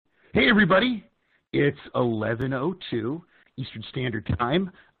Hey everybody, it's 11:02 Eastern Standard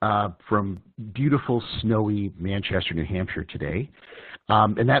Time from beautiful snowy Manchester, New Hampshire today.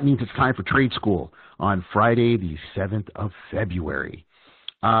 And that means it's time for Trade School on Friday, the 7th of February.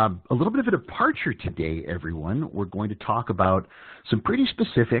 A little bit of a departure today, everyone. We're going to talk about some pretty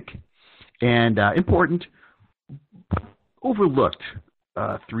specific and important, overlooked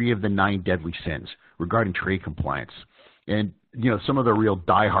 3 of the 9 deadly sins regarding trade compliance. And, some of the real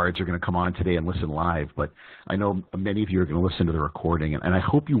diehards are going to come on today and listen live, but I know many of you are going to listen to the recording, and I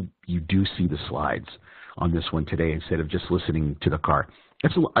hope you do see the slides on this one today instead of just listening to the car.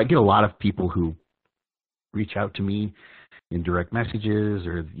 I get a lot of people who reach out to me in direct messages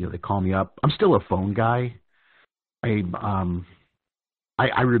or, they call me up. I'm still a phone guy. I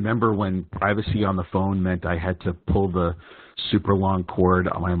remember when privacy on the phone meant I had to pull the super long cord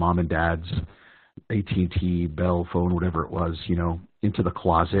on my mom and dad's AT&T, Bell phone, whatever it was, into the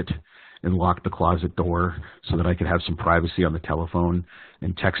closet and lock the closet door so that I could have some privacy on the telephone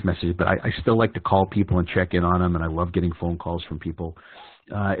and text messages. But I still like to call people and check in on them, and I love getting phone calls from people.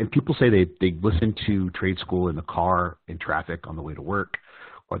 And people say they listen to Trade School in the car, in traffic, on the way to work,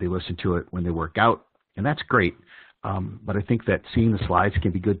 or they listen to it when they work out, and that's great. But I think that seeing the slides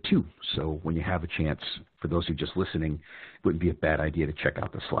can be good too. So when you have a chance, for those who are just listening, it wouldn't be a bad idea to check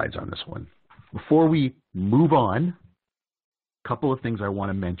out the slides on this one. Before we move on, a couple of things I want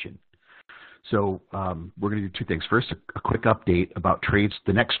to mention. So we're going to do 2 things. First, a quick update about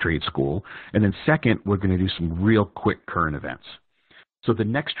the next Trade School. And then second, we're going to do some real quick current events. So the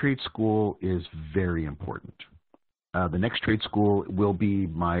next Trade School is very important. The next Trade School will be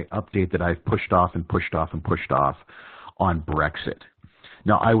my update that I've pushed off and pushed off and pushed off on Brexit.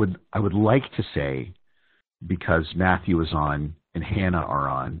 Now, I would like to say, because Matthew is on and Hannah are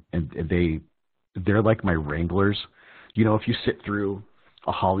on, and they're like my wranglers. If you sit through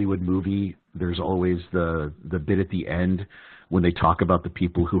a Hollywood movie, there's always the bit at the end when they talk about the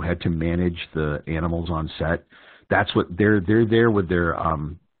people who had to manage the animals on set. That's what they're there with their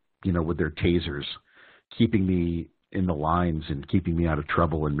with their tasers, keeping me in the lines and keeping me out of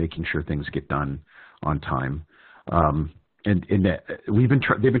trouble and making sure things get done on time. They've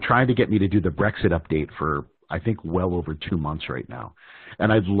been trying to get me to do the Brexit update for, I think, well over 2 months right now.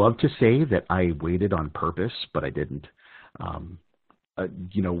 And I'd love to say that I waited on purpose, but I didn't.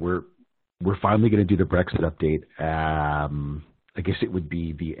 We're finally going to do the Brexit update. I guess it would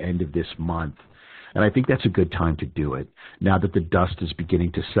be the end of this month. And I think that's a good time to do it, now that the dust is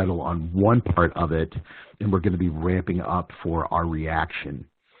beginning to settle on one part of it, and we're going to be ramping up for our reaction.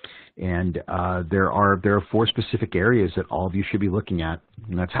 And there are 4 specific areas that all of you should be looking at,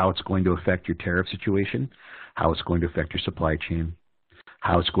 and that's how it's going to affect your tariff situation, how it's going to affect your supply chain,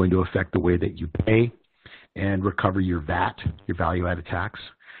 how it's going to affect the way that you pay and recover your VAT, your value-added tax,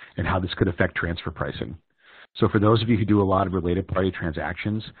 and how this could affect transfer pricing. So for those of you who do a lot of related party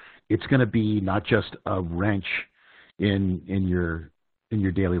transactions, it's going to be not just a wrench in your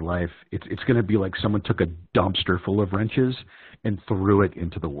daily life. It's going to be like someone took a dumpster full of wrenches and threw it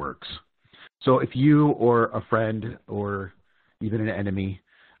into the works. So if you or a friend or even an enemy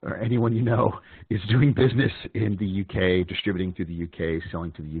or anyone you know is doing business in the UK, distributing through the UK,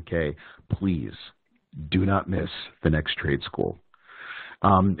 selling to the UK, please do not miss the next Trade School.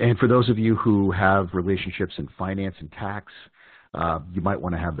 And for those of you who have relationships in finance and tax, you might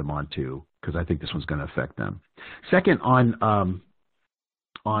want to have them on too, because I think this one's going to affect them. Second, on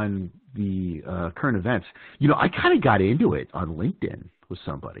the current events, I kind of got into it on LinkedIn with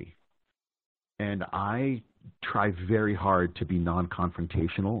somebody, and I try very hard to be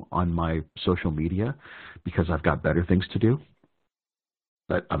non-confrontational on my social media because I've got better things to do.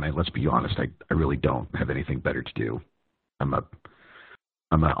 But I mean, let's be honest, I really don't have anything better to do. I'm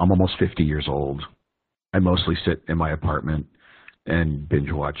almost 50 years old. I mostly sit in my apartment and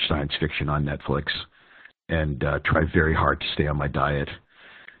binge watch science fiction on Netflix and try very hard to stay on my diet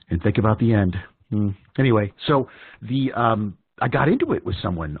and think about the end. Anyway, so I got into it with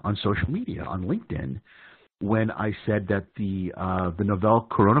someone on social media, on LinkedIn, when I said that the novel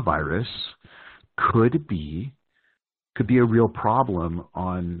coronavirus could be a real problem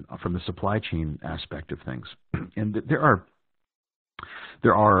from the supply chain aspect of things. And there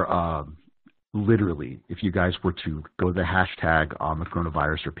are literally, if you guys were to go to the hashtag on the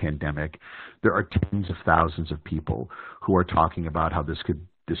coronavirus or pandemic, there are tens of thousands of people who are talking about how this could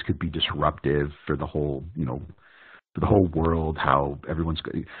be disruptive for the whole, for the whole world, how everyone's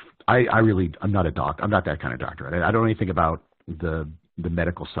going. I'm not a doctor. I'm not that kind of doctor. I don't know anything about the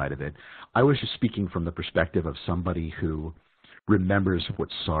medical side of it. I was just speaking from the perspective of somebody who remembers what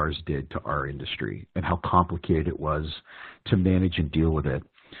SARS did to our industry and how complicated it was to manage and deal with it.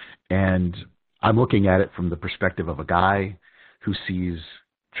 And I'm looking at it from the perspective of a guy who sees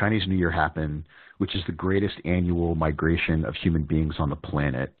Chinese New Year happen, which is the greatest annual migration of human beings on the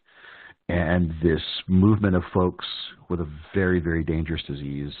planet, and this movement of folks with a very, very dangerous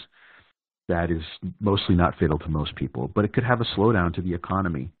disease that is mostly not fatal to most people, but it could have a slowdown to the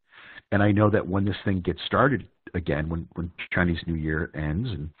economy. And I know that when this thing gets started again, when Chinese New Year ends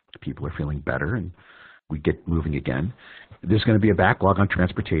and people are feeling better and we get moving again, there's going to be a backlog on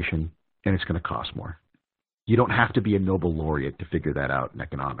transportation, and it's going to cost more. You don't have to be a Nobel laureate to figure that out in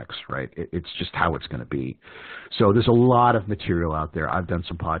economics, right? It's just how it's going to be. So there's a lot of material out there. I've done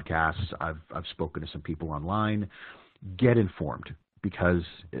some podcasts. I've spoken to some people online. Get informed, because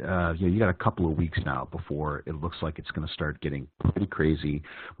you got a couple of weeks now before it looks like it's going to start getting pretty crazy,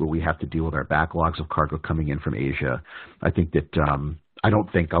 where we have to deal with our backlogs of cargo coming in from Asia. I think that I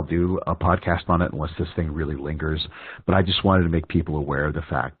don't think I'll do a podcast on it unless this thing really lingers, but I just wanted to make people aware of the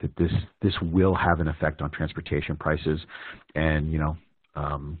fact that this will have an effect on transportation prices, and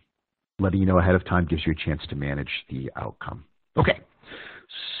letting you know ahead of time gives you a chance to manage the outcome. Okay,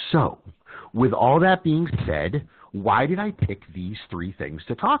 so with all that being said, why did I pick these three things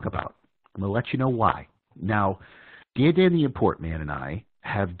to talk about? I'm going to let you know why. Now, Dan the Import Man and I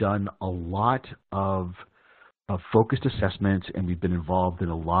have done a lot of focused assessments, and we've been involved in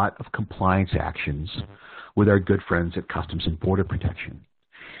a lot of compliance actions with our good friends at Customs and Border Protection.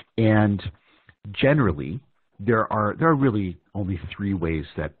 And generally, there are really only three ways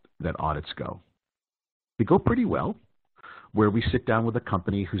that audits go. They go pretty well, where we sit down with a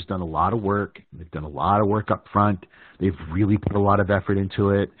company who's done a lot of work. They've done a lot of work up front. They've really put a lot of effort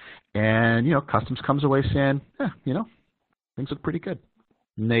into it. And, Customs comes away saying, things look pretty good.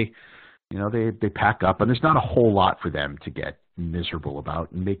 And they pack up, and there's not a whole lot for them to get miserable about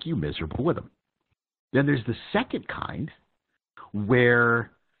and make you miserable with them. Then there's the second kind,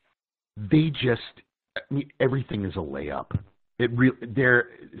 where they everything is a layup.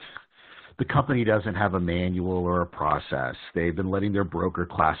 The company doesn't have a manual or a process. They've been letting their broker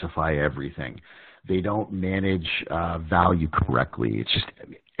classify everything. They don't manage value correctly. It's just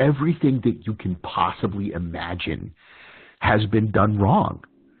everything that you can possibly imagine has been done wrong.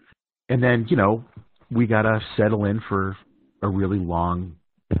 And then, we got to settle in for a really long,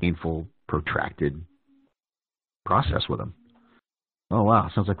 painful, protracted process with them. Oh, wow.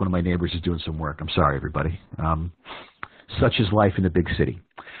 Sounds like one of my neighbors is doing some work. I'm sorry, everybody. Such is life in the big city.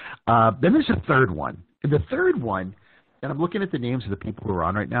 Then there's a third one. And the third one, and I'm looking at the names of the people who are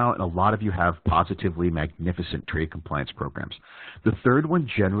on right now, and a lot of you have positively magnificent trade compliance programs. The third one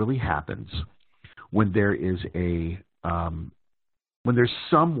generally happens when there is when there's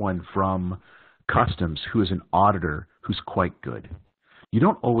someone from Customs who is an auditor who's quite good. You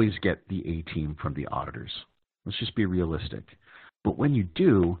don't always get the A-team from the auditors. Let's just be realistic. But when you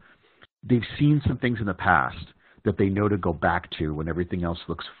do, they've seen some things in the past that they know to go back to when everything else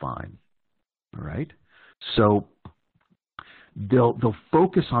looks fine. All right? So they'll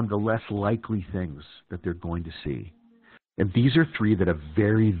focus on the less likely things that they're going to see. And these are three that a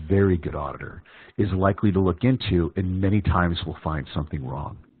very, very good auditor is likely to look into, and many times will find something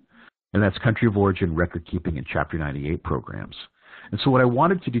wrong. And that's country of origin, record keeping, and Chapter 98 programs. And so what I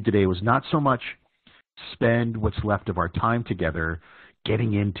wanted to do today was not so much spend what's left of our time together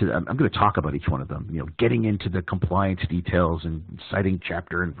getting into, I'm going to talk about each one of them, getting into the compliance details and citing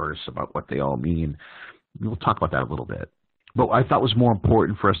chapter and verse about what they all mean. We'll talk about that a little bit. But what I thought was more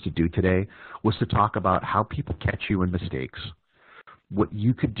important for us to do today was to talk about how people catch you in mistakes, what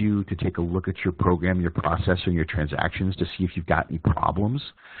you could do to take a look at your program, your process, and your transactions to see if you've got any problems,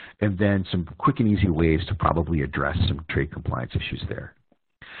 and then some quick and easy ways to probably address some trade compliance issues there.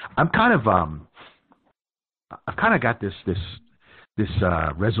 I've kind of got this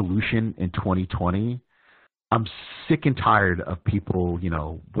resolution in 2020. I'm sick and tired of people,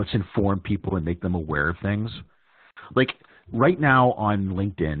 let's inform people and make them aware of things. Like right now on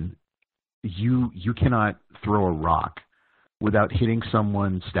LinkedIn, you cannot throw a rock without hitting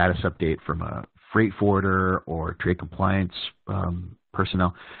someone's status update from a freight forwarder or trade compliance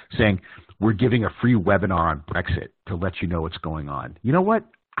personnel saying, we're giving a free webinar on Brexit to let you know what's going on. You know what?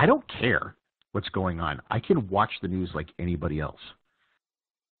 I don't care what's going on. I can watch the news like anybody else.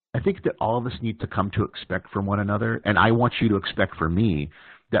 I think that all of us need to come to expect from one another, and I want you to expect from me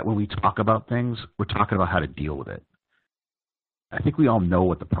that when we talk about things, we're talking about how to deal with it. I think we all know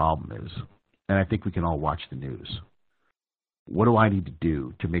what the problem is, and I think we can all watch the news. What do I need to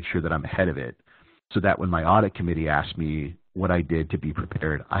do to make sure that I'm ahead of it so that when my audit committee asks me what I did to be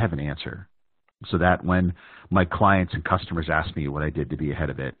prepared, I have an answer? So that when my clients and customers ask me what I did to be ahead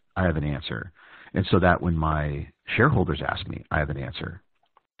of it, I have an answer. And so that when my shareholders ask me, I have an answer.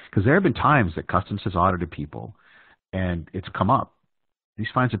 Because there have been times that Customs has audited people and it's come up. These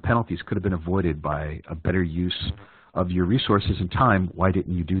fines and penalties could have been avoided by a better use of your resources and time. Why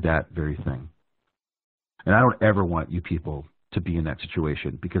didn't you do that very thing? And I don't ever want you people to be in that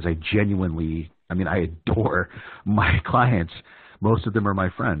situation, because I genuinely, I adore my clients. Most of them are my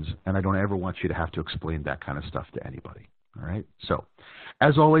friends, and I don't ever want you to have to explain that kind of stuff to anybody. All right? So,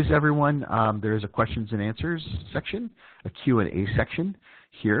 as always, everyone, there is a questions and answers section, a Q&A section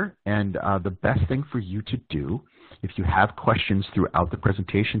here, and the best thing for you to do, if you have questions throughout the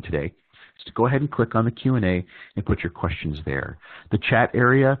presentation today, is to go ahead and click on the Q&A and put your questions there. The chat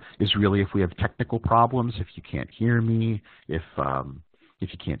area is really if we have technical problems, if you can't hear me, if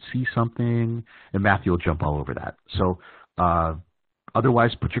you can't see something, and Matthew will jump all over that. So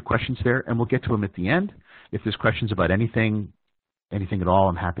otherwise, put your questions there, and we'll get to them at the end. If there's questions about anything at all,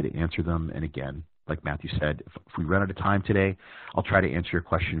 I'm happy to answer them. And again, like Matthew said, if we run out of time today, I'll try to answer your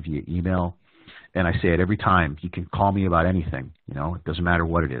question via email. And I say it every time, you can call me about anything. It doesn't matter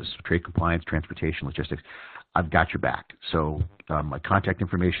what it is, trade compliance, transportation, logistics. I've got your back. So my contact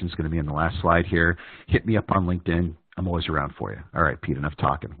information is going to be in the last slide here. Hit me up on LinkedIn. I'm always around for you. All right, Pete, enough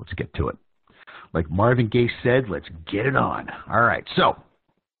talking. Let's get to it. Like Marvin Gaye said, let's get it on. All right, so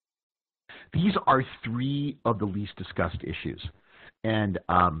these are 3 of the least discussed issues. And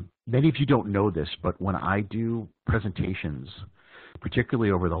many of you don't know this, but when I do presentations,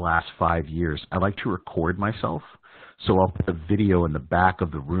 particularly over the last 5 years, I like to record myself. So I'll put a video in the back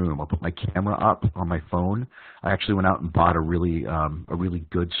of the room. I'll put my camera up on my phone. I actually went out and bought a really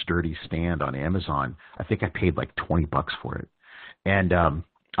good sturdy stand on Amazon. I think I paid like $20 for it. And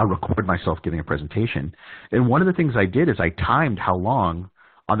I record myself giving a presentation. And one of the things I did is I timed how long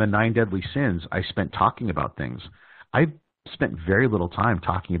on the 9 deadly sins I spent talking about things. I spent very little time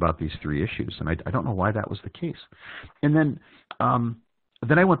talking about these 3 issues, and I don't know why that was the case. And then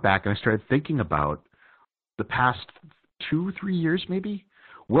I went back and I started thinking about the past 2-3 years maybe.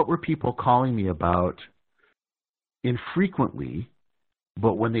 What were people calling me about infrequently,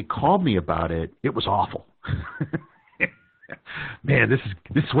 but when they called me about it, it was awful. Man,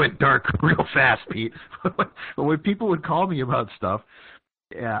 this went dark real fast, Pete. But when people would call me about stuff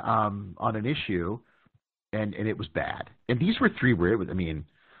on an issue, and it was bad. And these were 3 where it was,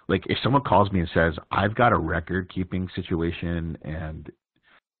 like if someone calls me and says, I've got a record-keeping situation and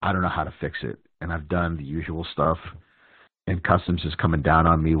I don't know how to fix it, and I've done the usual stuff, and Customs is coming down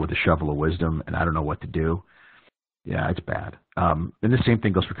on me with a shovel of wisdom, and I don't know what to do, yeah, it's bad. And the same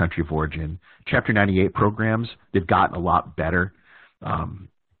thing goes for country of origin. Chapter 98 programs, they've gotten a lot better.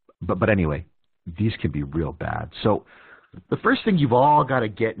 But anyway, these can be real bad. So the first thing you've all got to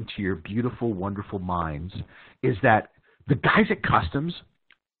get into your beautiful, wonderful minds is that the guys at Customs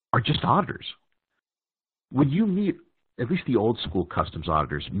are just auditors. When you meet at least the old school Customs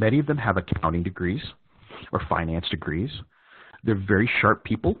auditors, many of them have accounting degrees or finance degrees. They're very sharp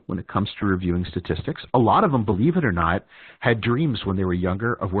people when it comes to reviewing statistics. A lot of them, believe it or not, had dreams when they were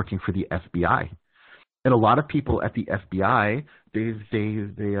younger of working for the FBI. And a lot of people at the FBI,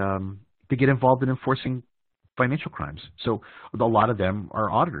 they get involved in enforcing financial crimes. So a lot of them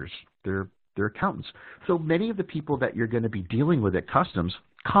are auditors. They're accountants. So many of the people that you're going to be dealing with at Customs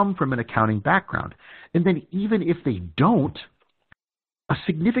come from an accounting background. And then even if they don't, a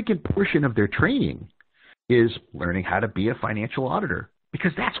significant portion of their training is learning how to be a financial auditor,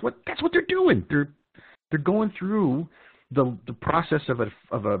 because that's what they're doing. They're going through the process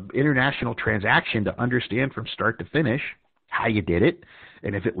of a international transaction to understand from start to finish how you did it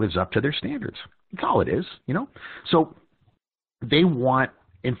and if it lives up to their standards. That's all it is, So they want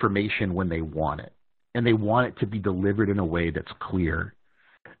information when they want it, and they want it to be delivered in a way that's clear.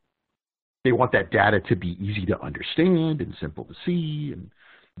 They want that data to be easy to understand and simple to see, and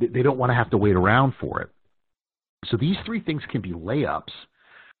they don't want to have to wait around for it. So these 3 things can be layups,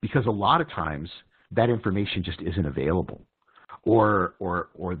 because a lot of times that information just isn't available, or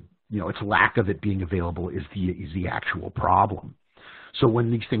its lack of it being available is the actual problem. So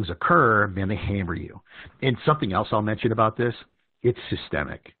when these things occur, man, they hammer you. And something else I'll mention about this, it's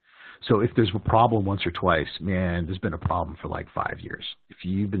systemic. So if there's a problem once or twice, man, there's been a problem for like 5 years. If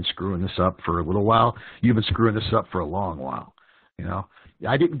you've been screwing this up for a little while, you've been screwing this up for a long while.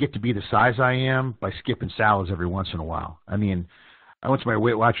 I didn't get to be the size I am by skipping salads every once in a while. I went to my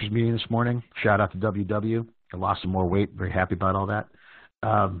Weight Watchers meeting this morning. Shout out to WW. I lost some more weight. Very happy about all that.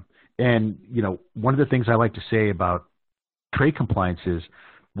 And one of the things I like to say about trade compliance is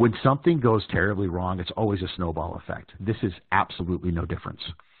when something goes terribly wrong, it's always a snowball effect. This is absolutely no difference.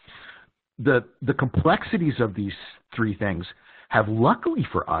 The complexities of these 3 things have, luckily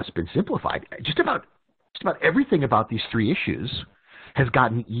for us, been simplified. Just about everything about these 3 issues has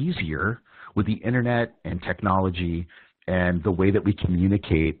gotten easier with the internet and technology and the way that we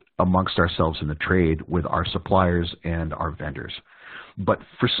communicate amongst ourselves in the trade with our suppliers and our vendors. But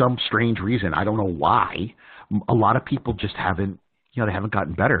for some strange reason, I don't know why, a lot of people just haven't, they haven't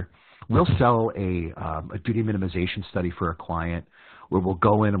gotten better. We'll sell a duty minimization study for a client where we'll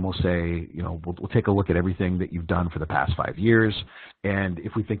go in and we'll say, we'll take a look at everything that you've done for the past 5 years, and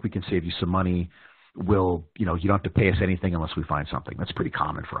if we think we can save you some money, you don't have to pay us anything unless we find something. That's pretty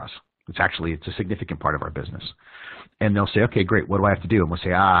common for us. It's a significant part of our business. And they'll say, okay, great, what do I have to do? And we'll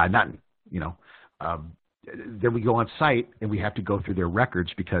say, nothing, Then we go on site and we have to go through their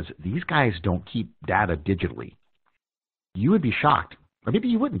records because these guys don't keep data digitally. You would be shocked, or maybe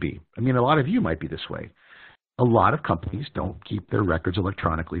you wouldn't be. I mean, a lot of you might be this way. A lot of companies don't keep their records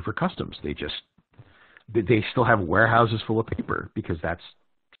electronically for customs. They still have warehouses full of paper because that's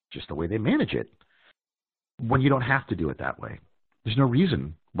just the way they manage it. When you don't have to do it that way. There's no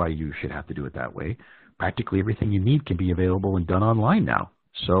reason why you should have to do it that way. Practically everything you need can be available and done online now.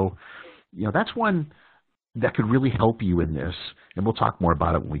 So, that's one that could really help you in this, and we'll talk more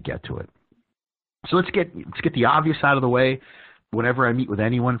about it when we get to it. So let's get the obvious out of the way. Whenever I meet with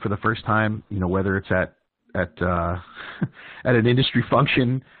anyone for the first time, whether it's at an industry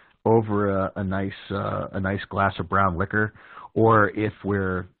function over a nice glass of brown liquor, or if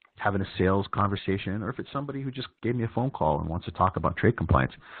we're having a sales conversation, or if it's somebody who just gave me a phone call and wants to talk about trade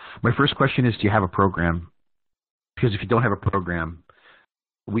compliance, my first question is, do you have a program? Because if you don't have a program,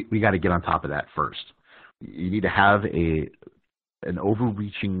 we got to get on top of that first. You need to have an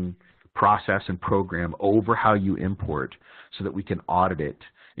overreaching process and program over how you import so that we can audit it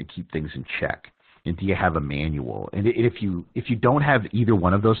and keep things in check. And do you have a manual? And if you don't have either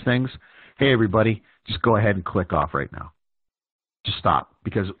one of those things, hey, everybody, just go ahead and click off right now. Just stop.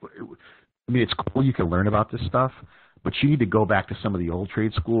 Because, it's cool you can learn about this stuff, but you need to go back to some of the old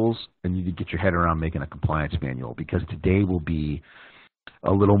trade schools and you need to get your head around making a compliance manual, because today will be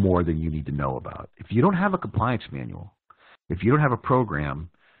a little more than you need to know about. If you don't have a compliance manual, if you don't have a program,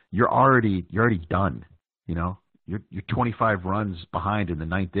 you're already done. You're 25 runs behind in the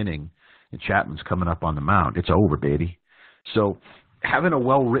ninth inning, and Chapman's coming up on the mound. It's over, baby. So having a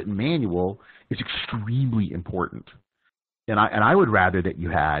well-written manual is extremely important. And I would rather that you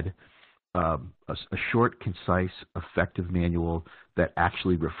had a short, concise, effective manual that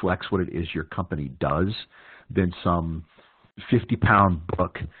actually reflects what it is your company does than some 50-pound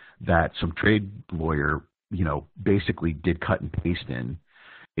book that some trade lawyer, basically did cut and paste in.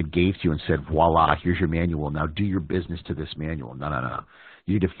 It gave to you and said, voila, here's your manual. Now do your business to this manual. No.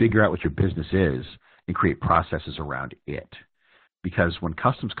 You need to figure out what your business is and create processes around it. Because when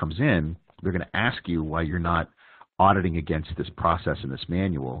customs comes in, they're going to ask you why you're not auditing against this process in this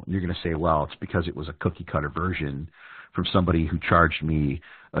manual. And you're going to say, well, it's because it was a cookie cutter version from somebody who charged me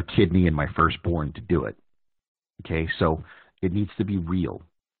a kidney and my firstborn to do it. Okay, so it needs to be real.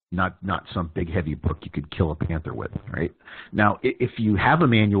 Not some big heavy book you could kill a panther with, right? Now, if you have a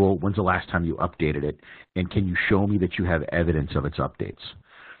manual, when's the last time you updated it? And can you show me that you have evidence of its updates?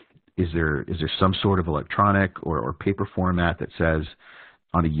 Is there some sort of electronic or paper format that says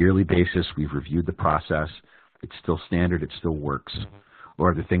on a yearly basis we've reviewed the process, it's still standard, it still works? Or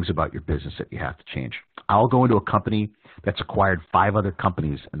are there things about your business that you have to change? I'll go into a company that's acquired 5 other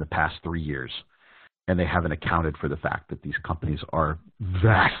companies in the past 3 years, and they haven't accounted for the fact that these companies are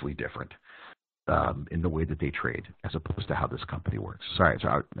vastly different in the way that they trade as opposed to how this company works. Sorry,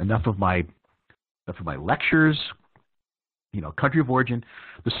 so enough of my lectures. Country of origin,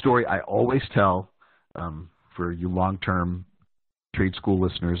 the story I always tell for you long-term trade school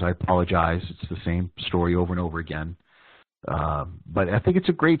listeners. I apologize. It's the same story over and over again. But I think it's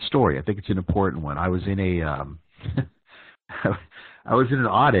a great story. I think it's an important one. I was in an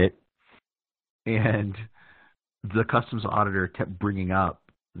audit, and the customs auditor kept bringing up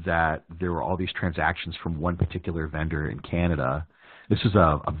that there were all these transactions from one particular vendor in Canada. This is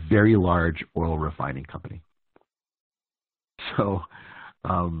a very large oil refining company. So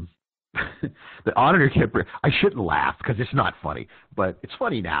the auditor kept, I shouldn't laugh because it's not funny, but it's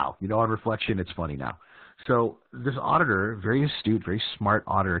funny now. On reflection, it's funny now. So this auditor, very astute, very smart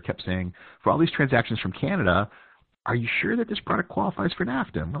auditor, kept saying, for all these transactions from Canada, are you sure that this product qualifies for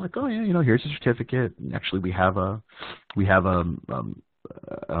NAFTA? And we're like, oh yeah, here's a certificate. And actually, we have a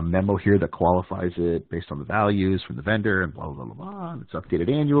memo here that qualifies it based on the values from the vendor, and blah blah blah blah. And it's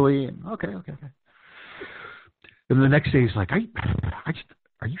updated annually. And okay. And the next day he's like,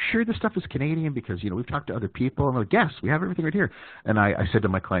 are you sure this stuff is Canadian? Because we've talked to other people. And I'm like, yes, we have everything right here. And I said to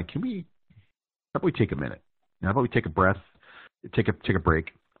my client, how about we take a minute? How about we take a breath, take a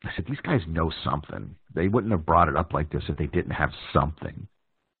break, I said, these guys know something. They wouldn't have brought it up like this if they didn't have something.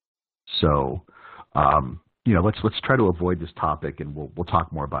 So, let's try to avoid this topic, and we'll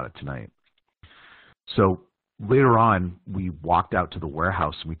talk more about it tonight. So later on, we walked out to the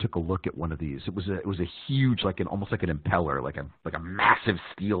warehouse and we took a look at one of these. It was a huge, almost like an impeller, like a massive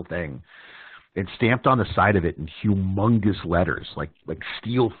steel thing, and stamped on the side of it in humongous letters, like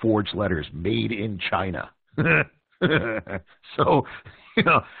steel forged letters, made in China. So,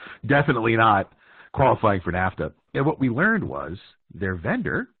 definitely not qualifying for NAFTA. And what we learned was their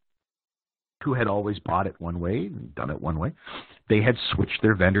vendor, who had always bought it one way and done it one way, they had switched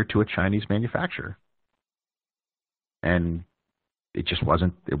their vendor to a Chinese manufacturer. And it just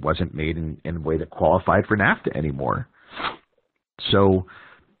wasn't made in a way that qualified for NAFTA anymore. So,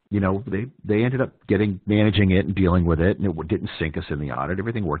 they ended up managing it and dealing with it, and it didn't sink us in the audit.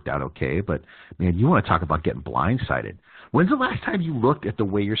 Everything worked out okay. But man, you want to talk about getting blindsided. When's the last time you looked at the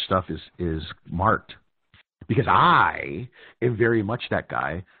way your stuff is marked? Because I am very much that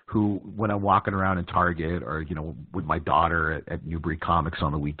guy who, when I'm walking around in Target or, with my daughter at Newbury Comics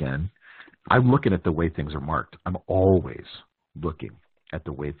on the weekend, I'm looking at the way things are marked. I'm always looking at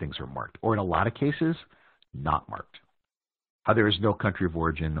the way things are marked, or in a lot of cases, not marked. How there is no country of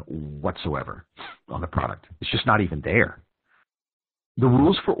origin whatsoever on the product. It's just not even there. The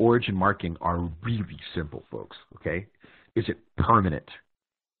rules for origin marking are really simple, folks, okay? Is it permanent?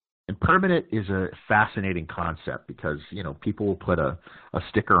 And permanent is a fascinating concept because, people will put a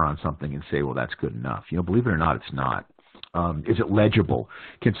sticker on something and say, well, that's good enough. Believe it or not, it's not. Is it legible?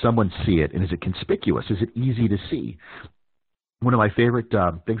 Can someone see it? And is it conspicuous? Is it easy to see? One of my favorite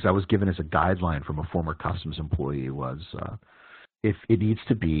things I was given as a guideline from a former customs employee was if it needs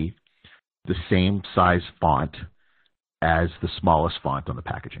to be the same size font as the smallest font on the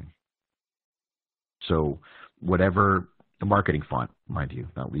packaging. So whatever the marketing font, mind you,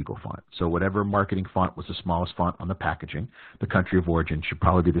 not legal font. So whatever marketing font was the smallest font on the packaging, the country of origin should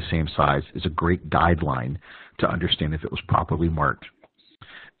probably be the same size. Is a great guideline to understand if it was properly marked.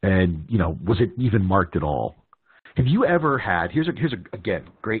 And, was it even marked at all? Have you ever had, here's again,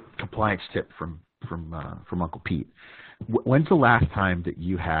 great compliance tip from Uncle Pete. When's the last time that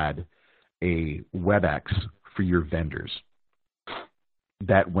you had a WebEx for your vendors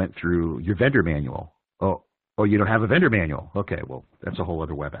that went through your vendor manual? Oh, you don't have a vendor manual. Okay, well, that's a whole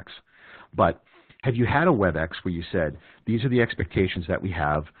other WebEx. But have you had a WebEx where you said, these are the expectations that we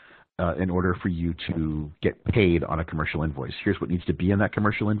have in order for you to get paid on a commercial invoice? Here's what needs to be in that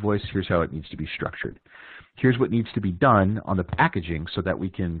commercial invoice. Here's how it needs to be structured. Here's what needs to be done on the packaging so that we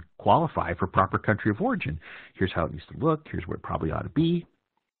can qualify for proper country of origin. Here's how it needs to look. Here's where it probably ought to be.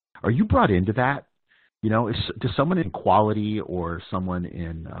 Are you brought into that? Does someone in quality or someone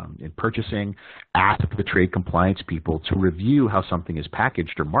in purchasing ask the trade compliance people to review how something is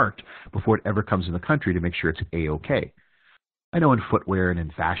packaged or marked before it ever comes in the country to make sure it's A-OK? I know in footwear and in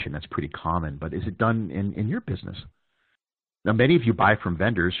fashion that's pretty common, but is it done in your business? Now, many of you buy from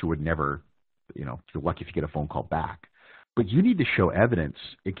vendors who would never, you're lucky if you get a phone call back. But you need to show evidence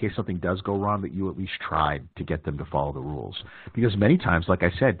in case something does go wrong that you at least tried to get them to follow the rules. Because many times, like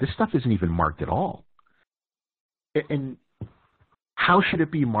I said, this stuff isn't even marked at all. And how should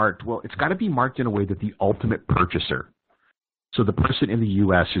it be marked? Well, it's got to be marked in a way that the ultimate purchaser, so the person in the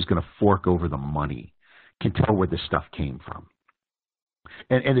U.S. who's going to fork over the money, can tell where this stuff came from.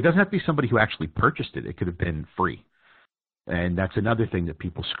 And it doesn't have to be somebody who actually purchased it. It could have been free. And that's another thing that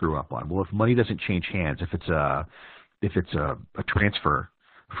people screw up on. Well, if money doesn't change hands, if it's a transfer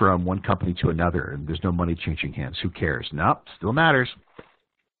from one company to another and there's no money changing hands, who cares? Nope, still matters.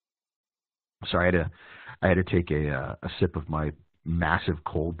 Sorry, I had to take a sip of my massive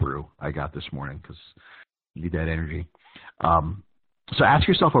cold brew I got this morning because you need that energy. So ask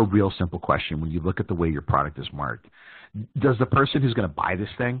yourself a real simple question when you look at the way your product is marked. Does the person who's going to buy this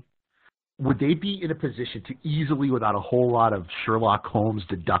thing, would they be in a position to easily, without a whole lot of Sherlock Holmes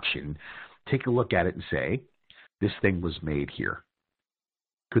deduction, take a look at it and say, this thing was made here?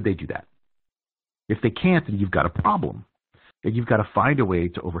 Could they do that? If they can't, then you've got a problem. And you've got to find a way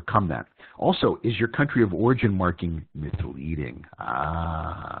to overcome that. Also, is your country of origin marking misleading?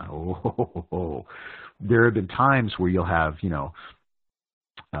 There have been times where you'll have,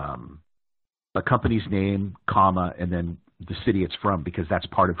 a company's name, comma, and then the city it's from, because that's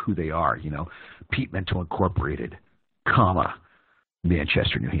part of who they are. Pete Mento Incorporated, comma,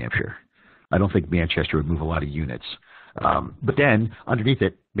 Manchester, New Hampshire. I don't think Manchester would move a lot of units. But then underneath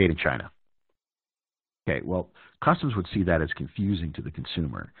it, made in China. Okay, well, customs would see that as confusing to the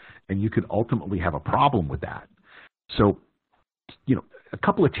consumer, and you could ultimately have a problem with that. So, a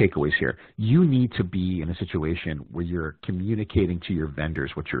couple of takeaways here. You need to be in a situation where you're communicating to your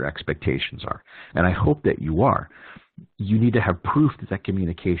vendors what your expectations are. And I hope that you are. You need to have proof that that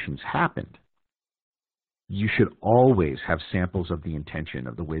communication's happened. You should always have samples of the intention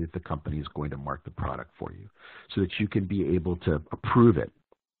of the way that the company is going to mark the product for you so that you can be able to approve it.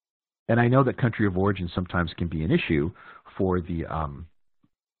 And I know that country of origin sometimes can be an issue for the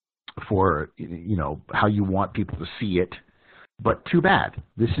how you want people to see it, but too bad.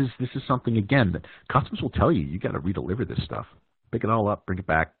 This is something, again, that customs will tell you got to redeliver this stuff. Pick it all up, bring it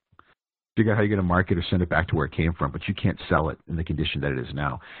back, figure out how you're going to market or send it back to where it came from, but you can't sell it in the condition that it is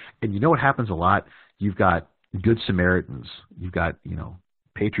now. And you know what happens a lot? You've got good Samaritans, you've got,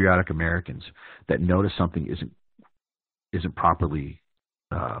 patriotic Americans that notice something isn't properly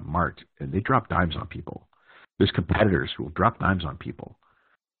marked, and they drop dimes on people. There's competitors who will drop dimes on people.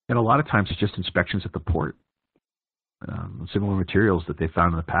 And a lot of times it's just inspections at the port. Similar materials that they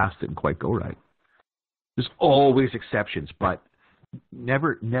found in the past didn't quite go right. There's always exceptions, but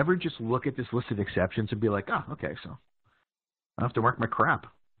never just look at this list of exceptions and be like, okay, so I have to mark my crap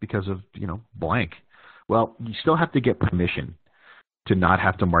because of, blank. Well, you still have to get permission to not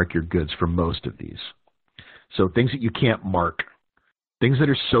have to mark your goods for most of these. So things that you can't mark, things that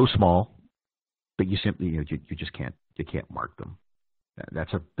are so small that you simply, you just can't mark them.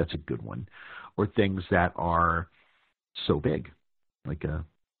 That's a good one. Or things that are so big, like a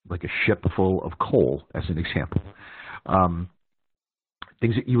ship full of coal, as an example.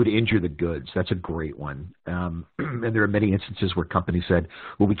 Things that you would injure the goods. That's a great one. And there are many instances where companies said,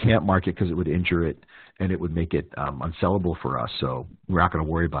 well, we can't mark it because it would injure it and it would make it unsellable for us, so we're not going to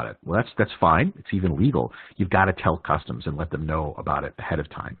worry about it. Well, that's fine. It's even legal. You've got to tell customs and let them know about it ahead of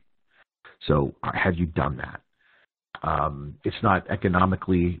time. So have you done that? It's not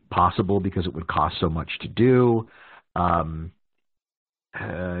economically possible because it would cost so much to do.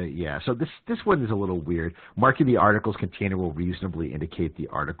 So this one is a little weird. Marking the article's container will reasonably indicate the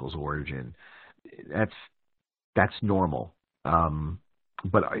article's origin. That's normal.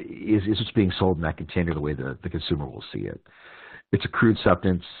 But is it's being sold in that container the way the consumer will see it? It's a crude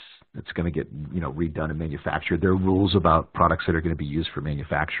substance. It's going to get redone and manufactured. There are rules about products that are going to be used for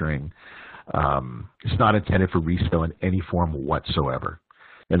manufacturing. It's not intended for resale in any form whatsoever.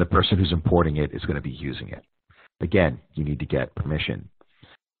 And the person who's importing it is going to be using it. Again, you need to get permission.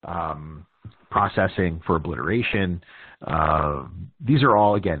 Processing for obliteration. These are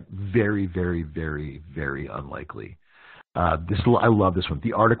all, again, very, very, very, very unlikely. I love this one.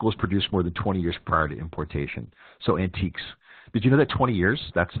 The article is produced more than 20 years prior to importation. So antiques. Did you know that 20 years,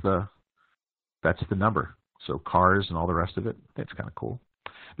 that's the number. So cars and all the rest of it, that's kind of cool.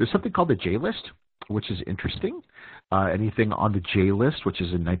 There's something called the J list, which is interesting. Anything on the J list, which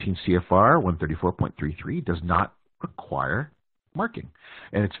is in 19 CFR 134.33, does not require marking.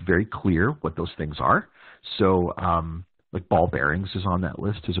 And it's very clear what those things are. So like ball bearings is on that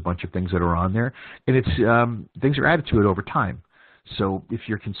list. There's a bunch of things that are on there. And it's things are added to it over time. So if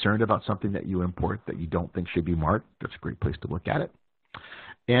you're concerned about something that you import that you don't think should be marked, that's a great place to look at it.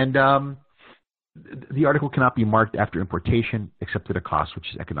 And the article cannot be marked after importation except at a cost which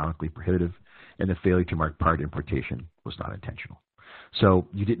is economically prohibitive, and the failure to mark prior to importation was not intentional. So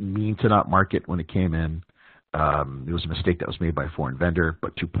you didn't mean to not mark it when it came in. It was a mistake that was made by a foreign vendor,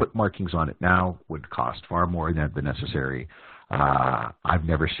 but to put markings on it now would cost far more than necessary. I've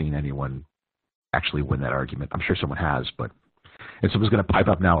never seen anyone actually win that argument. I'm sure someone has, and someone's going to pipe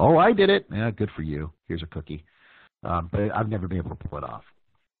up now, oh, I did it. Yeah, good for you. Here's a cookie. But I've never been able to pull it off.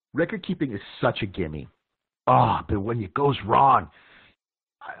 Record keeping is such a gimme. But when it goes wrong,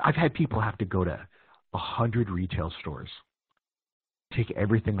 I've had people have to go to 100 retail stores, take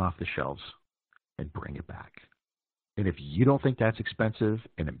everything off the shelves, and bring it back. And if you don't think that's expensive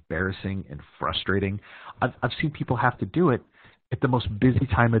and embarrassing and frustrating, I've seen people have to do it at the most busy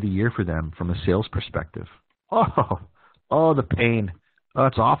time of the year for them from a sales perspective. Oh, the pain. Oh,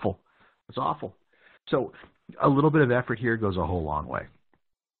 it's awful. It's awful. So a little bit of effort here goes a whole long way.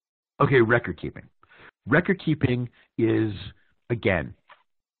 Okay, record keeping. Record keeping is, again,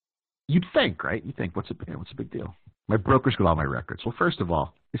 you'd think, right? You think, what's a big deal? My broker's got all my records. Well, first of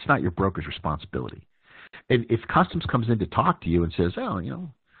all, it's not your broker's responsibility. And if customs comes in to talk to you and says,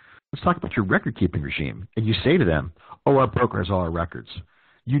 let's talk about your record keeping regime, and you say to them, our broker has all our records,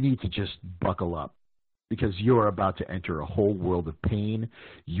 you need to just buckle up because you're about to enter a whole world of pain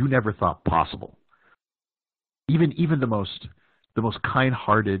you never thought possible. Even the most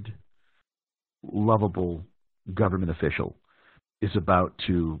kind-hearted, lovable government official is about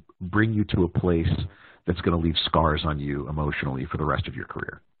to bring you to a place that's going to leave scars on you emotionally for the rest of your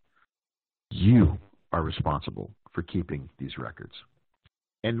career. You are responsible for keeping these records.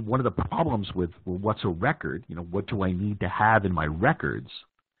 And one of the problems with, well, what's a record, what do I need to have in my records,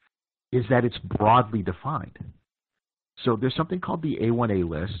 is that it's broadly defined. So there's something called the A1A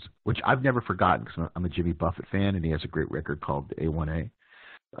list, which I've never forgotten because I'm a Jimmy Buffett fan, and he has a great record called the A1A.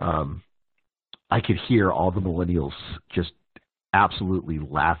 I could hear all the millennials just absolutely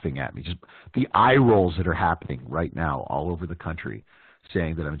laughing at me, just the eye rolls that are happening right now all over the country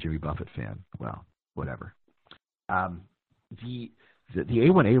saying that I'm a Jimmy Buffett fan. Well, whatever. The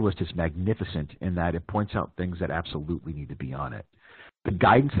A1A list is magnificent in that it points out things that absolutely need to be on it. The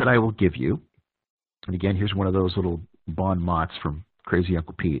guidance that I will give you, and again, here's one of those little bon mots from Crazy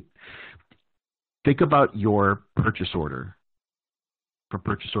Uncle Pete. Think about your purchase order, from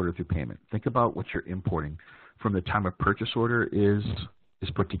purchase order through payment. Think about what you're importing from the time a purchase order is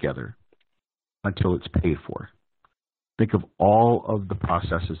put together until it's paid for. Think of all of the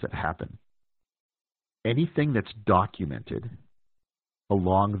processes that happen. Anything that's documented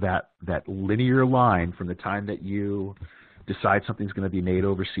along that linear line from the time that you decide something's going to be made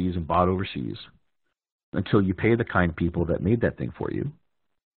overseas and bought overseas until you pay the kind people that made that thing for you,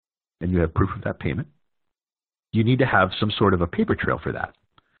 and you have proof of that payment, you need to have some sort of a paper trail for that.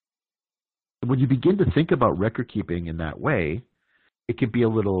 When you begin to think about record keeping in that way, it can be a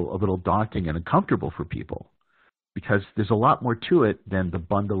little daunting and uncomfortable for people because there's a lot more to it than the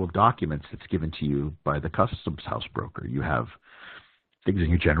bundle of documents that's given to you by the customs house broker. You have things in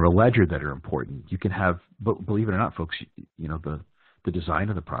your general ledger that are important. You can have, but believe it or not, folks, the design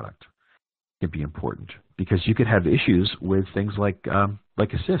of the product can be important because you could have issues with things like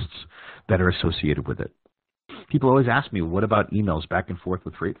assists that are associated with it. People always ask me, what about emails back and forth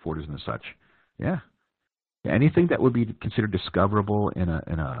with freight forwarders and such? Yeah. Anything that would be considered discoverable in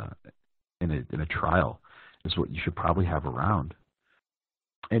a trial is what you should probably have around.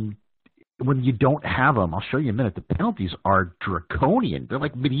 And when you don't have them, I'll show you in a minute, the penalties are draconian. They're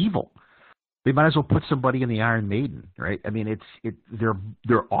like medieval. They might as well put somebody in the Iron Maiden, right? I mean,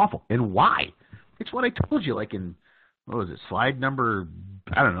 they're awful. And why? It's what I told you, like in, what was it, slide number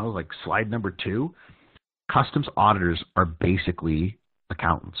 2. Customs auditors are basically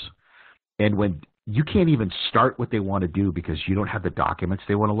accountants. And when you can't even start what they want to do because you don't have the documents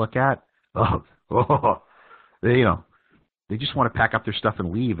they want to look at, they just want to pack up their stuff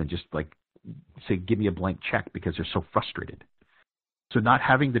and leave and just like say, give me a blank check because they're so frustrated. So not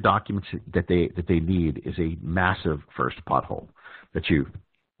having the documents that they need is a massive first pothole that you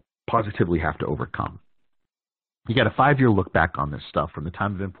positively have to overcome. You got a 5-year look back on this stuff from the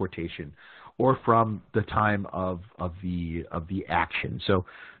time of importation or from the time of the action. So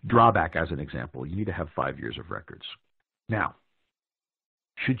drawback as an example, you need to have 5 years of records. Now,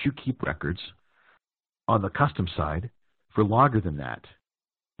 should you keep records on the customs side for longer than that?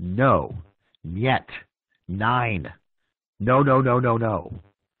 No. Yet. 9. No.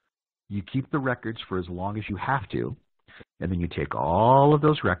 You keep the records for as long as you have to, and then you take all of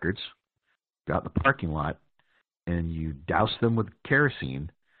those records, go out in the parking lot, and you douse them with kerosene,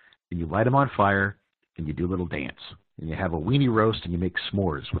 and you light them on fire, and you do a little dance. And you have a weenie roast, and you make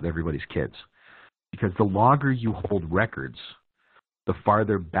s'mores with everybody's kids. Because the longer you hold records, the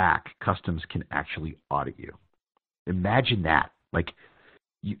farther back customs can actually audit you. Imagine that. Like,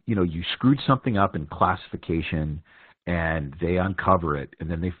 you screwed something up in classification, and they uncover it, and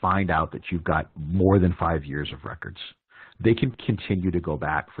then they find out that you've got more than 5 years of records. They can continue to go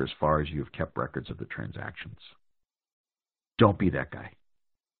back for as far as you've kept records of the transactions. Don't be that guy.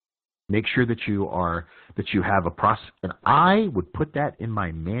 Make sure that you have a process, and I would put that in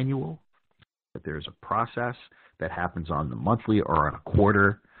my manual, that there's a process that happens on the monthly or on a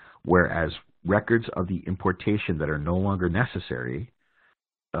quarter, whereas records of the importation that are no longer necessary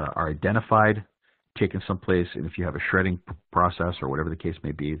are identified, taken someplace, and if you have a shredding process or whatever the case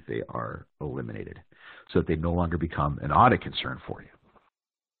may be, they are eliminated so that they no longer become an audit concern for you.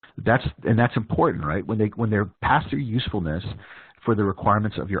 That's important, right? When they're past their usefulness for the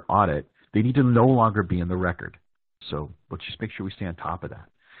requirements of your audit, they need to no longer be in the record. So let's just make sure we stay on top of that.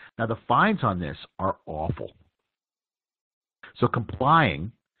 Now, the fines on this are awful. So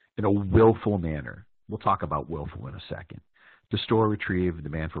complying in a willful manner, we'll talk about willful in a second, to store, retrieve, and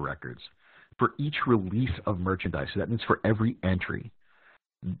demand for records. For each release of merchandise, so that means for every entry,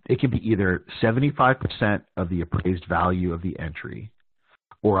 it can be either 75% of the appraised value of the entry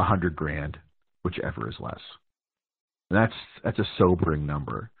or $100,000, whichever is less. And that's a sobering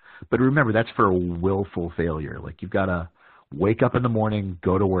number. But remember, that's for a willful failure. Like, you've got to wake up in the morning,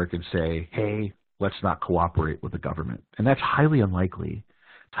 go to work, and say, hey, let's not cooperate with the government. And that's highly unlikely.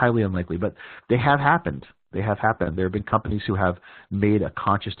 It's highly unlikely. But they have happened. There have been companies who have made a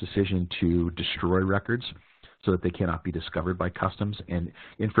conscious decision to destroy records so that they cannot be discovered by customs. And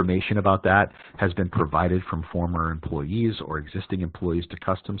information about that has been provided from former employees or existing employees to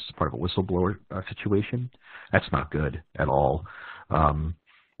customs as part of a whistleblower situation. That's not good at all. I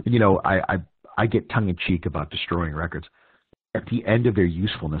get tongue-in-cheek about destroying records. At the end of their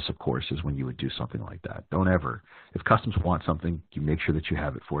usefulness, of course, is when you would do something like that. Don't ever. If customs want something, you make sure that you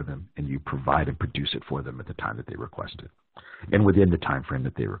have it for them and you provide and produce it for them at the time that they request it and within the time frame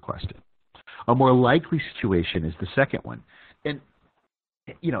that they request it. A more likely situation is the second one. And,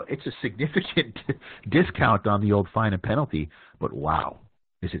 it's a significant discount on the old fine and penalty, but wow,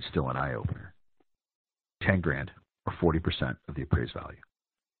 is it still an eye-opener? 10 grand or 40% of the appraised value.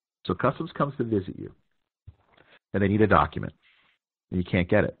 So customs comes to visit you and they need a document and you can't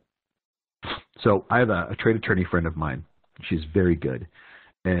get it. So I have a trade attorney friend of mine. She's very good.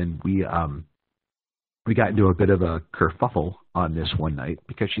 And we got into a bit of a kerfuffle on this one night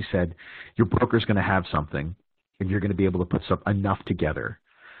because she said, your broker's going to have something and you're going to be able to put enough together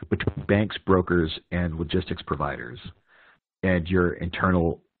between banks, brokers, and logistics providers and your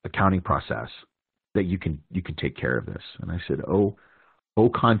internal accounting process that you can take care of this. And I said, au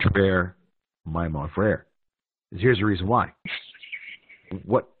contraire, my mon frere. Here's the reason why.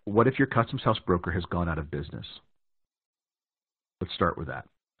 What if your customs house broker has gone out of business? Let's start with that.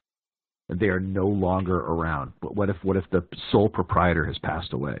 They are no longer around. But what if the sole proprietor has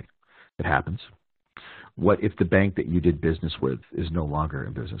passed away? It happens. What if the bank that you did business with is no longer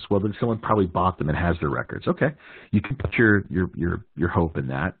in business? Well, then someone probably bought them and has their records. Okay, you can put your hope in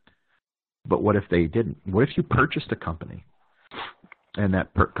that. But what if they didn't? What if you purchased a company and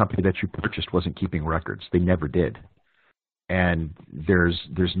that company that you purchased wasn't keeping records? They never did. And there's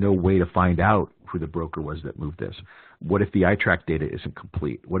no way to find out who the broker was that moved this. What if the iTrack data isn't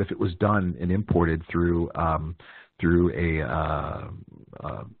complete? What if it was done and imported through a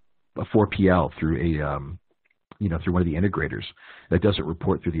 4PL, through one of the integrators that doesn't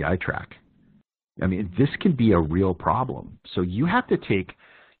report through the iTrack? I mean, this can be a real problem. So you have to be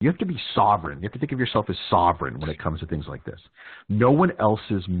sovereign. You have to think of yourself as sovereign when it comes to things like this. No one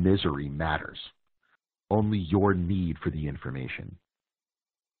else's misery matters. Only your need for the information.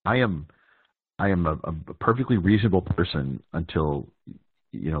 I am a perfectly reasonable person until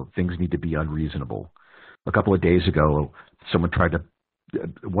things need to be unreasonable. A couple of days ago,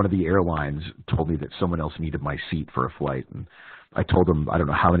 one of the airlines told me that someone else needed my seat for a flight, and I told them I don't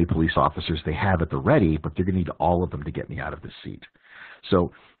know how many police officers they have at the ready, but they're going to need all of them to get me out of the seat.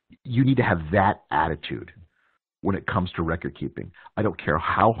 So you need to have that attitude when it comes to record keeping. I don't care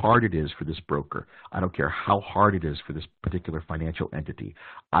how hard it is for this broker. I don't care how hard it is for this particular financial entity.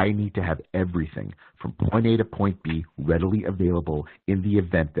 I need to have everything from point A to point B readily available in the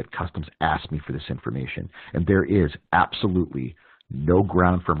event that customs asks me for this information. And there is absolutely no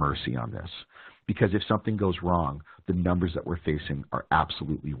ground for mercy on this, because if something goes wrong, the numbers that we're facing are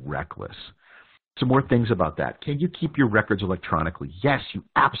absolutely reckless. Some more things about that. Can you keep your records electronically? Yes, you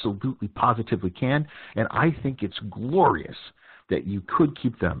absolutely positively can, and I think it's glorious that you could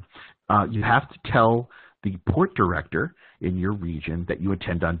keep them. You have to tell the port director in your region that you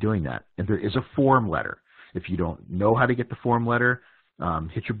intend on doing that, and there is a form letter. If you don't know how to get the form letter,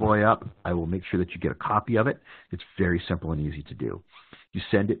 hit your boy up. I will make sure that you get a copy of it. It's very simple and easy to do. You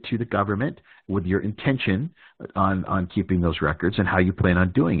send it to the government with your intention on keeping those records and how you plan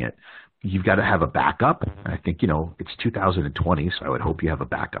on doing it. You've got to have a backup. I think, it's 2020, so I would hope you have a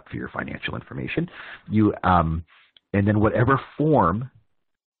backup for your financial information. And then whatever form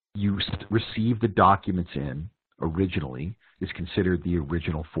you receive the documents in originally is considered the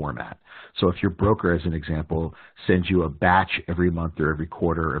original format. So if your broker, as an example, sends you a batch every month or every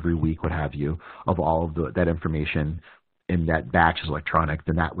quarter or every week, what have you, of all of that information, and that batch is electronic,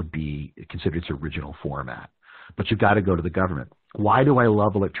 then that would be considered its original format. But you've got to go to the government. Why do I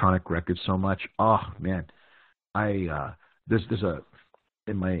love electronic records so much? Oh man, there's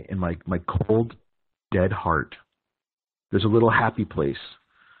in my cold, dead heart, there's a little happy place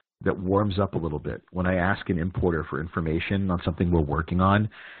that warms up a little bit when I ask an importer for information on something we're working on,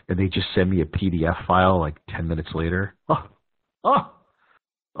 and they just send me a PDF file like 10 minutes later. I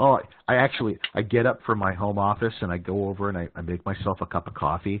get up from my home office and I go over and I make myself a cup of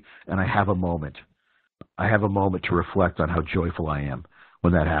coffee, and I have a moment. I have a moment to reflect on how joyful I am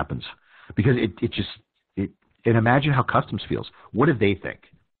when that happens, because and imagine how customs feels. What do they think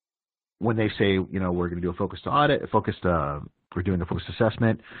when they say, we're going to do a focused audit, we're doing a focused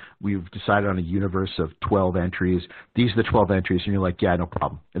assessment. We've decided on a universe of 12 entries. These are the 12 entries, and you're like, yeah, no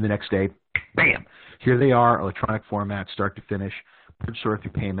problem. And the next day, bam, here they are, electronic format, start to finish, purchase order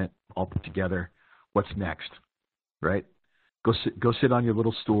through payment, all put together. What's next, right? Go sit on your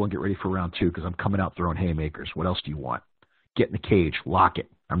little stool and get ready for round 2 because I'm coming out throwing haymakers. What else do you want? Get in the cage, lock it.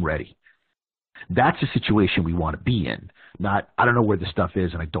 I'm ready. That's a situation we want to be in, not I don't know where the stuff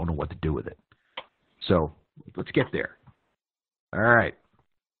is and I don't know what to do with it. So let's get there. All right.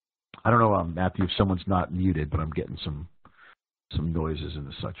 I don't know, Matthew, if someone's not muted, but I'm getting some noises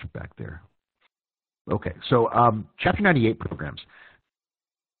and such back there. Okay, so Chapter 98 programs.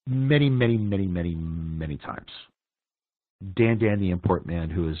 Many times. Dan the Import Man,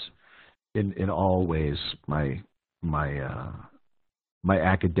 who is in all ways my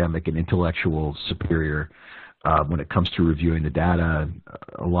academic and intellectual superior when it comes to reviewing the data and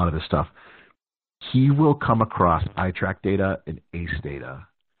a lot of the stuff, he will come across iTrack data and ACE data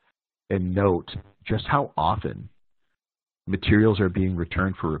and note just how often materials are being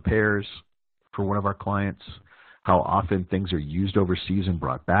returned for repairs for one of our clients, how often things are used overseas and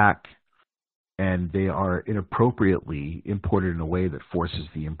brought back, and they are inappropriately imported in a way that forces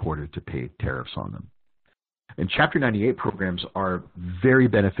the importer to pay tariffs on them. And Chapter 98 programs are very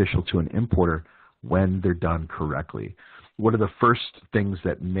beneficial to an importer when they're done correctly. One of the first things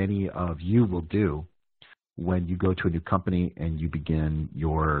that many of you will do when you go to a new company and you begin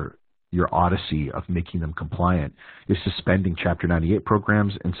your odyssey of making them compliant is suspending Chapter 98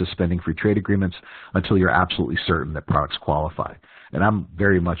 programs and suspending free trade agreements until you're absolutely certain that products qualify. And I'm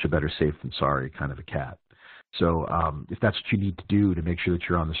very much a better safe than sorry kind of a cat. So if that's what you need to do to make sure that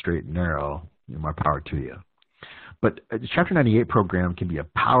you're on the straight and narrow, more power to you. But the Chapter 98 program can be a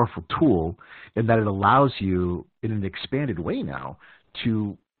powerful tool in that it allows you, in an expanded way now,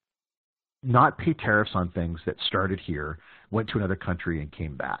 to not pay tariffs on things that started here, went to another country, and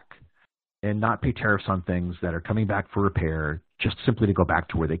came back. And not pay tariffs on things that are coming back for repair just simply to go back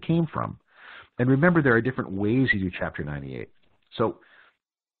to where they came from. And remember, there are different ways you do Chapter 98. So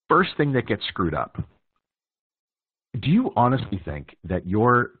first thing that gets screwed up, do you honestly think that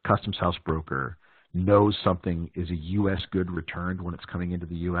your customs house broker knows something is a U.S. good returned when it's coming into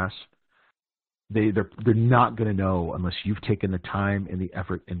the U.S.? They're not going to know unless you've taken the time and the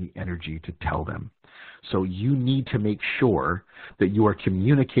effort and the energy to tell them. So you need to make sure that you are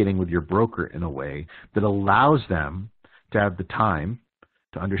communicating with your broker in a way that allows them to have the time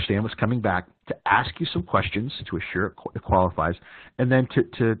to understand what's coming back, to ask you some questions to assure it qualifies, and then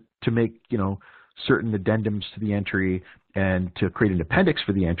to make certain addendums to the entry and to create an appendix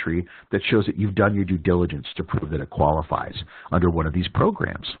for the entry that shows that you've done your due diligence to prove that it qualifies under one of these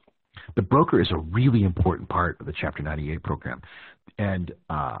programs. The broker is a really important part of the Chapter 98 program, and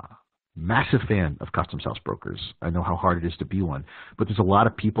massive fan of customs house brokers. I know how hard it is to be one, but there's a lot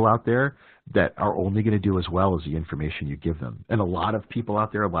of people out there that are only going to do as well as the information you give them. And a lot of people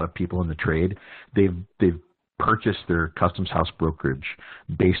out there, a lot of people in the trade, they've purchased their customs house brokerage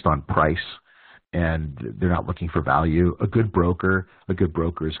based on price, and they're not looking for value. A good broker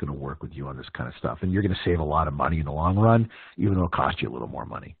is going to work with you on this kind of stuff, and you're going to save a lot of money in the long run, even though it'll cost you a little more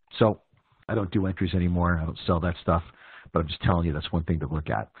money. So I don't do entries anymore. I don't sell that stuff. But I'm just telling you that's one thing to look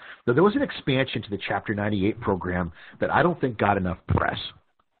at. Now, there was an expansion to the Chapter 98 program that I don't think got enough press.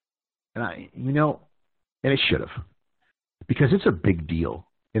 And and it should have. Because it's a big deal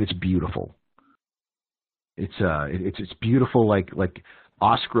and it's beautiful. It's beautiful like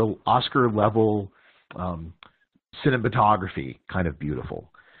Oscar level cinematography kind of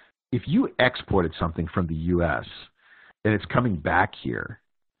beautiful. If you exported something from the US and it's coming back here,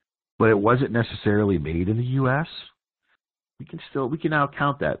 but it wasn't necessarily made in the US, we can now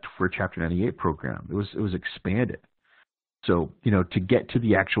count that for a Chapter 98 program. It was expanded. So, to get to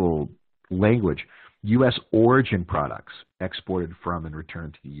the actual language, U.S. origin products exported from and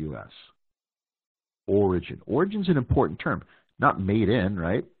returned to the U.S. Origin. Origin's an important term, not made in,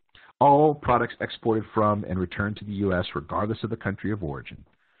 right? All products exported from and returned to the U.S. regardless of the country of origin.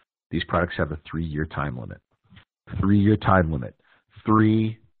 These products have a 3-year time limit. 3-year time limit.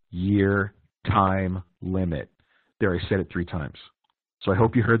 3-year time limit. There, I said it 3 times. So I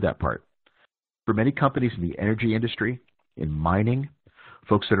hope you heard that part. For many companies in the energy industry, in mining,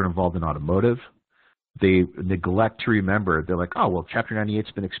 folks that are involved in automotive, they neglect to remember. They're like, oh, well, Chapter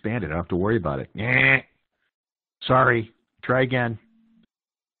 98's been expanded. I don't have to worry about it. Sorry. Try again.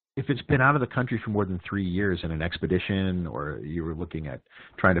 If it's been out of the country for more than 3 years in an expedition, or you were looking at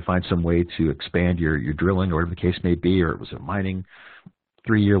trying to find some way to expand your drilling or whatever the case may be, or it was a mining,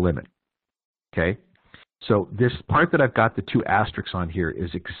 3-year limit. Okay? So this part that I've got the 2 asterisks on here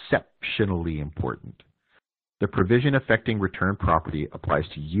is exceptionally important. The provision affecting returned property applies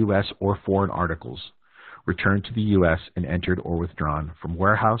to U.S. or foreign articles returned to the U.S. and entered or withdrawn from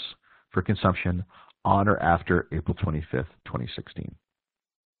warehouse for consumption on or after April 25th, 2016.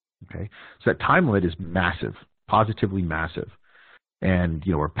 Okay, so that time limit is massive. positively massive, and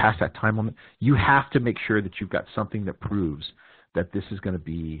we're past that time limit, you have to make sure that you've got something that proves that this is going to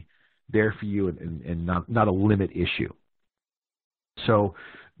be there for you and not a limit issue. So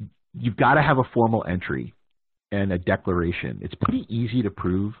you've got to have a formal entry and a declaration. It's pretty easy to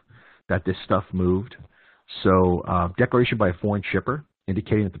prove that this stuff moved. So declaration by a foreign shipper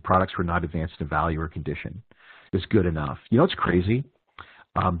indicating that the products were not advanced in value or condition is good enough. It's crazy.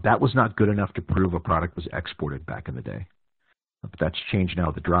 That was not good enough to prove a product was exported back in the day. But that's changed now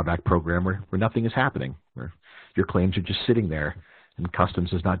with the drawback program where nothing is happening, where your claims are just sitting there and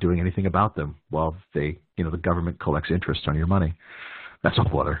customs is not doing anything about them while the government collects interest on your money. That's a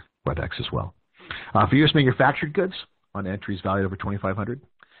whole other WebEx as well. For U.S. manufactured goods on entries valued over $2,500,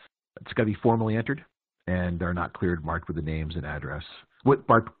 it's got to be formally entered, and they're not cleared marked with the names and address,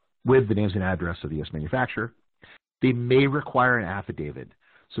 marked with the names and address of the U.S. manufacturer. They may require an affidavit,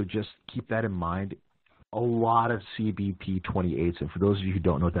 so just keep that in mind. A lot of CBP 28s, and for those of you who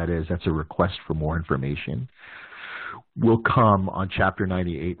don't know what that is, that's a request for more information, will come on Chapter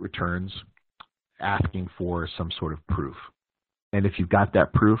 98 returns asking for some sort of proof. And if you've got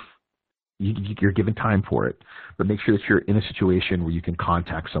that proof, you're given time for it. But make sure that you're in a situation where you can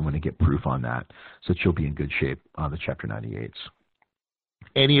contact someone and get proof on that so that you'll be in good shape on the Chapter 98s.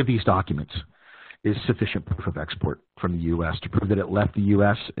 Any of these documents is sufficient proof of export from the U.S. to prove that it left the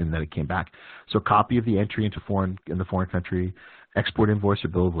U.S. and that it came back. So a copy of the entry in the foreign country, export invoice or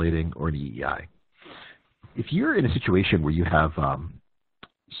bill of lading, or an EEI. If you're in a situation where you have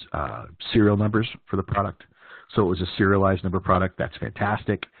serial numbers for the product, so it was a serialized number product, that's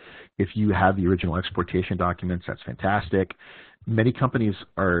fantastic. If you have the original exportation documents, that's fantastic. Many companies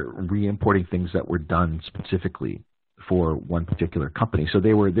are re-importing things that were done specifically for one particular company. So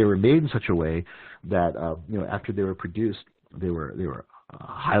they were made in such a way that after they were produced, they were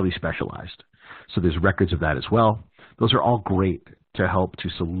highly specialized. So there's records of that as well. Those are all great to help to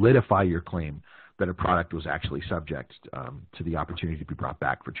solidify your claim that a product was actually subject to the opportunity to be brought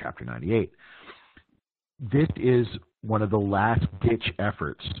back for Chapter 98. This is one of the last-ditch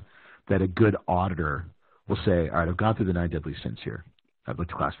efforts that a good auditor will say, all right, I've gone through the 9 deadly sins here. I've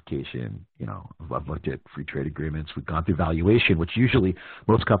looked at classification, I've looked at free trade agreements. We've gone through valuation, which usually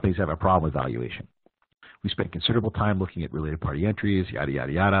most companies have a problem with valuation. We spent considerable time looking at related party entries, yada,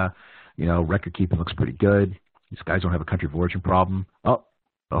 yada, yada. Record keeping looks pretty good. These guys don't have a country of origin problem. Oh,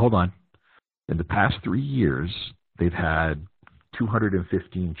 but hold on. In the past 3 years, they've had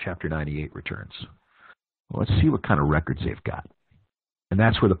 215 Chapter 98 returns. Well, let's see what kind of records they've got. And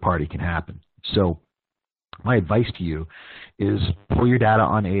that's where the party can happen. So my advice to you is pull your data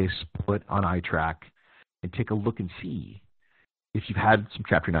on ACE, pull it on iTrack, and take a look and see if you've had some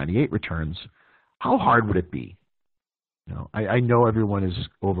Chapter 98 returns, how hard would it be? I know everyone is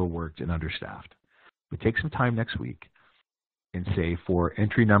overworked and understaffed, but take some time next week and say for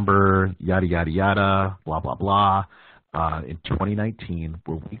entry number, yada, yada, yada, blah, blah, blah, in 2019,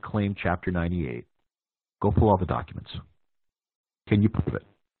 where we claim Chapter 98, go pull all the documents. Can you prove it?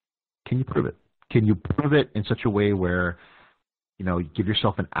 Can you prove it? Can you prove it in such a way where, give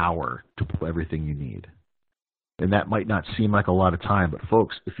yourself an hour to pull everything you need? And that might not seem like a lot of time, but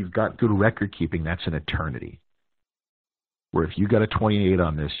folks, if you've got good record keeping, that's an eternity. Where if you got a 28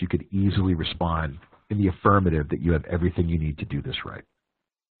 on this, you could easily respond in the affirmative that you have everything you need to do this right.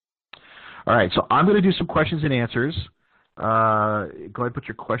 All right, so I'm going to do some questions and answers. Go ahead and put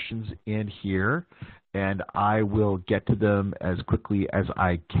your questions in here, and I will get to them as quickly as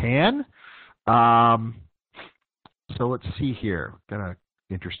I can. So let's see here. Got an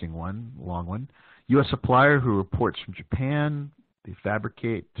interesting one, long one. U.S. supplier who reports from Japan. They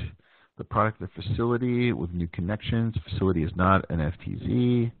fabricate the product at the facility with new connections. The facility is not an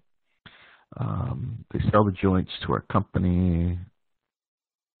FTZ. They sell the joints to our company.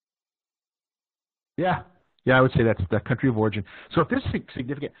 Yeah, I would say that's the country of origin. So if this is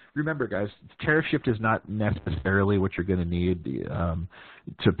significant, remember, guys, tariff shift is not necessarily what you're going to need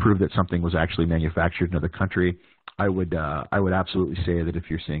to prove that something was actually manufactured in another country. I would absolutely say that if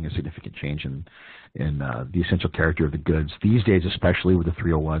you're seeing a significant change in the essential character of the goods, these days, especially with the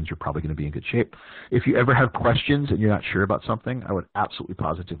 301s, you're probably going to be in good shape. If you ever have questions and you're not sure about something, I would absolutely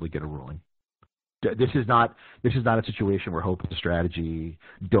positively get a ruling. This is not a situation where hope is a strategy.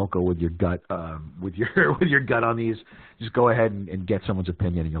 Don't go with your gut with your gut on these. Just go ahead and get someone's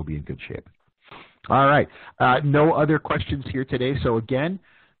opinion, and you'll be in good shape. All right. No other questions here today. So again,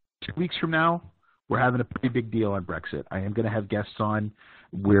 2 weeks from now, we're having a pretty big deal on Brexit. I am going to have guests on.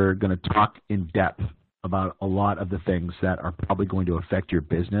 We're going to talk in depth about a lot of the things that are probably going to affect your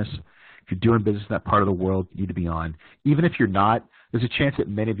business. If you're doing business in that part of the world, you need to be on. Even if you're not, there's a chance that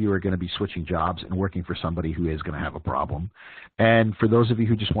many of you are going to be switching jobs and working for somebody who is going to have a problem. And for those of you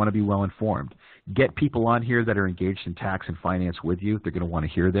who just want to be well informed, get people on here that are engaged in tax and finance with you. They're going to want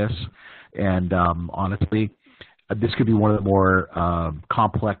to hear this. And honestly, this could be one of the more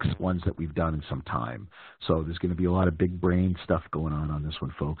complex ones that we've done in some time. So there's going to be a lot of big brain stuff going on this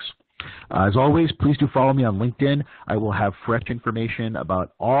one, folks. As always, please do follow me on LinkedIn. I will have fresh information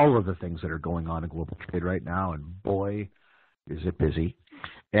about all of the things that are going on in global trade right now, and boy, is it busy.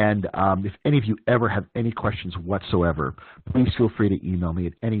 And if any of you ever have any questions whatsoever, please feel free to email me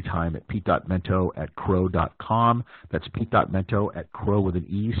at any time at pete.mento@crowe.com. That's pete.mento@crowe with an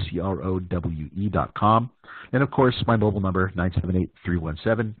E, CROWE.com. And of course, my mobile number,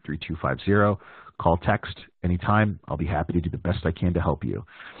 978-317-3250. Call, text anytime. I'll be happy to do the best I can to help you.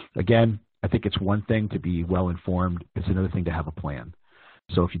 Again, I think it's one thing to be well informed. It's another thing to have a plan.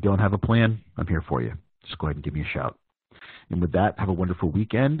 So if you don't have a plan, I'm here for you. Just go ahead and give me a shout. And with that, have a wonderful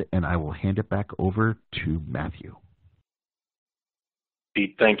weekend, and I will hand it back over to Matthew.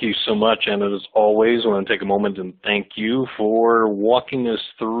 Pete, thank you so much. And as always, I want to take a moment and thank you for walking us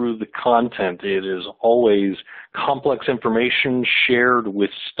through the content. It is always complex information shared with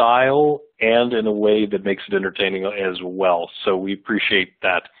style and in a way that makes it entertaining as well. So we appreciate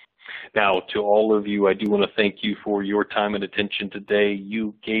that. Now, to all of you, I do want to thank you for your time and attention today.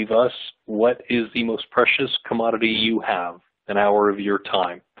 You gave us what is the most precious commodity you have, an hour of your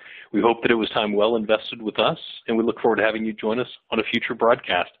time. We hope that it was time well invested with us, and we look forward to having you join us on a future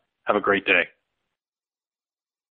broadcast. Have a great day.